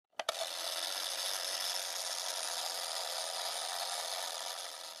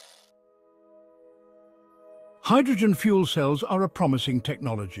Hydrogen fuel cells are a promising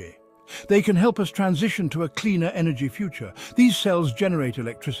technology. They can help us transition to a cleaner energy future. These cells generate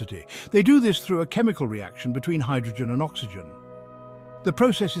electricity. They do this through a chemical reaction between hydrogen and oxygen. The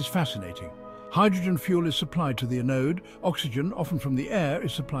process is fascinating. Hydrogen fuel is supplied to the anode. Oxygen, often from the air,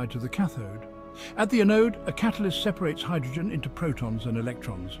 is supplied to the cathode. At the anode, a catalyst separates hydrogen into protons and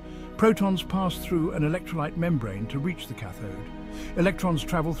electrons. Protons pass through an electrolyte membrane to reach the cathode. Electrons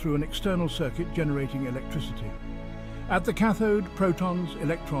travel through an external circuit generating electricity. At the cathode, protons,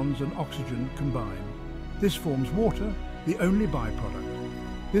 electrons and oxygen combine. This forms water, the only byproduct.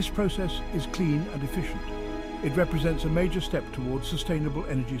 This process is clean and efficient. It represents a major step towards sustainable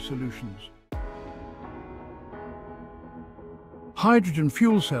energy solutions. Hydrogen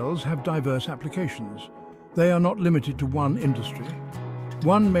fuel cells have diverse applications. They are not limited to one industry.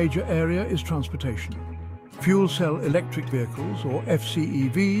 One major area is transportation. Fuel cell electric vehicles, or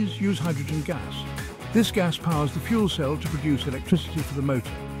FCEVs, use hydrogen gas. This gas powers the fuel cell to produce electricity for the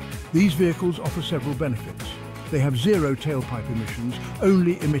motor. These vehicles offer several benefits. They have zero tailpipe emissions,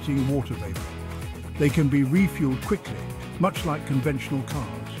 only emitting water vapor. They can be refueled quickly, much like conventional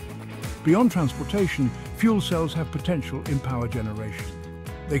cars. Beyond transportation, fuel cells have potential in power generation.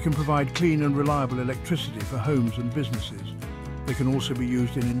 They can provide clean and reliable electricity for homes and businesses. They can also be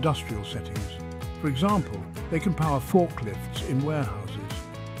used in industrial settings. For example, they can power forklifts in warehouses.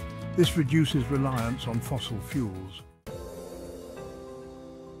 This reduces reliance on fossil fuels.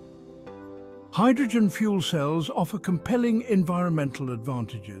 Hydrogen fuel cells offer compelling environmental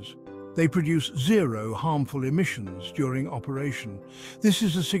advantages. They produce zero harmful emissions during operation. This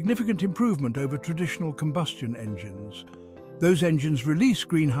is a significant improvement over traditional combustion engines. Those engines release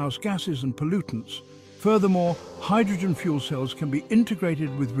greenhouse gases and pollutants. Furthermore, hydrogen fuel cells can be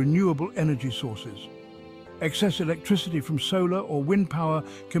integrated with renewable energy sources. Excess electricity from solar or wind power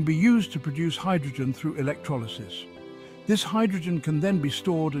can be used to produce hydrogen through electrolysis. This hydrogen can then be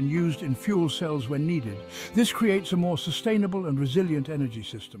stored and used in fuel cells when needed. This creates a more sustainable and resilient energy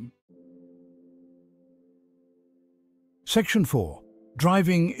system. Section 4.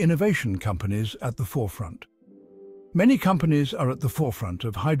 Driving innovation companies at the forefront. Many companies are at the forefront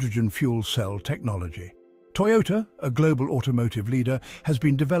of hydrogen fuel cell technology. Toyota, a global automotive leader, has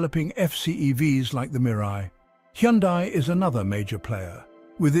been developing FCEVs like the Mirai. Hyundai is another major player,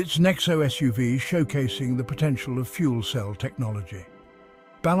 with its Nexo SUV showcasing the potential of fuel cell technology.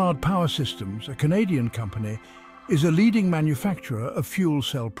 Ballard Power Systems, a Canadian company, is a leading manufacturer of fuel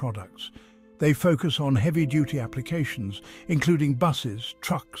cell products. They focus on heavy-duty applications, including buses,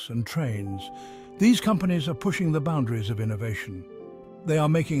 trucks and trains. These companies are pushing the boundaries of innovation. They are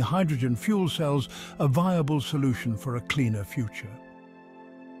making hydrogen fuel cells a viable solution for a cleaner future.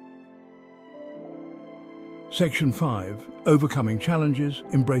 Section 5. Overcoming challenges,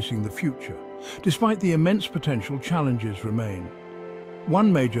 embracing the future. Despite the immense potential, challenges remain.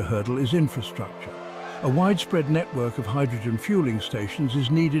 One major hurdle is infrastructure. A widespread network of hydrogen fueling stations is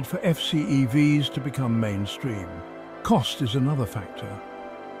needed for FCEVs to become mainstream. Cost is another factor.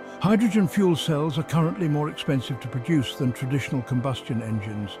 Hydrogen fuel cells are currently more expensive to produce than traditional combustion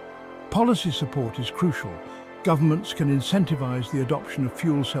engines. Policy support is crucial. Governments can incentivize the adoption of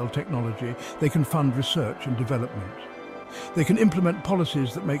fuel cell technology. They can fund research and development. They can implement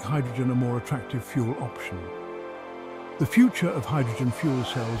policies that make hydrogen a more attractive fuel option. The future of hydrogen fuel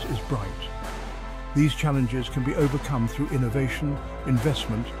cells is bright. These challenges can be overcome through innovation,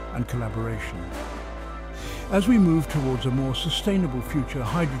 investment and collaboration. As we move towards a more sustainable future,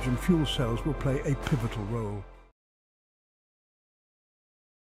 hydrogen fuel cells will play a pivotal role.